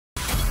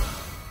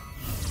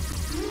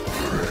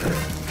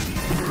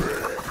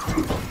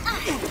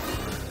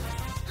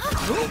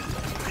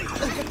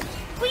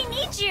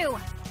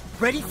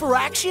Ready for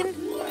action?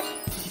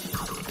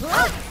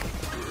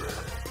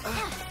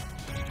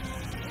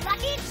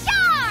 Lucky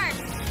Charms!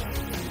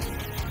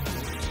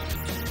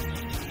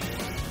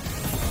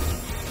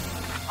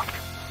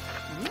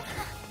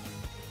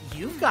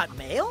 You've got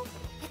mail?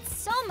 It's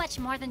so much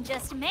more than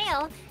just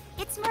mail.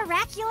 It's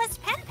miraculous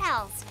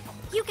Penpals.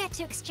 You get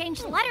to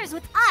exchange letters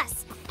with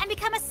us and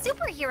become a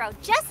superhero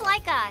just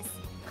like us.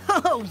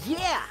 Oh,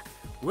 yeah!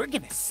 We're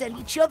gonna send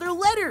each other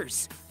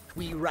letters.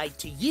 We write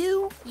to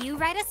you. You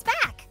write us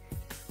back.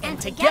 And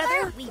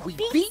together, we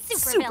beat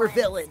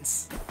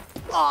supervillains.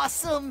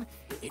 Awesome!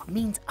 It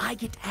means I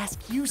get to ask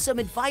you some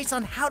advice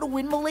on how to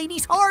win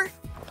Milady's heart.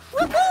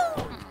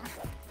 Woohoo!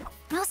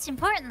 Most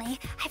importantly,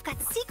 I've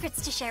got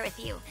secrets to share with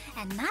you,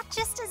 and not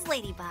just as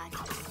Ladybug.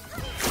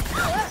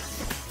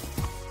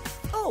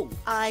 Oh,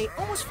 I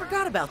almost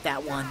forgot about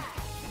that one.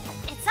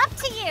 It's up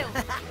to you.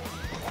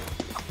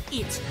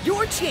 It's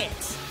your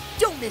chance.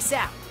 Don't miss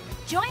out.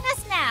 Join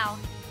us now.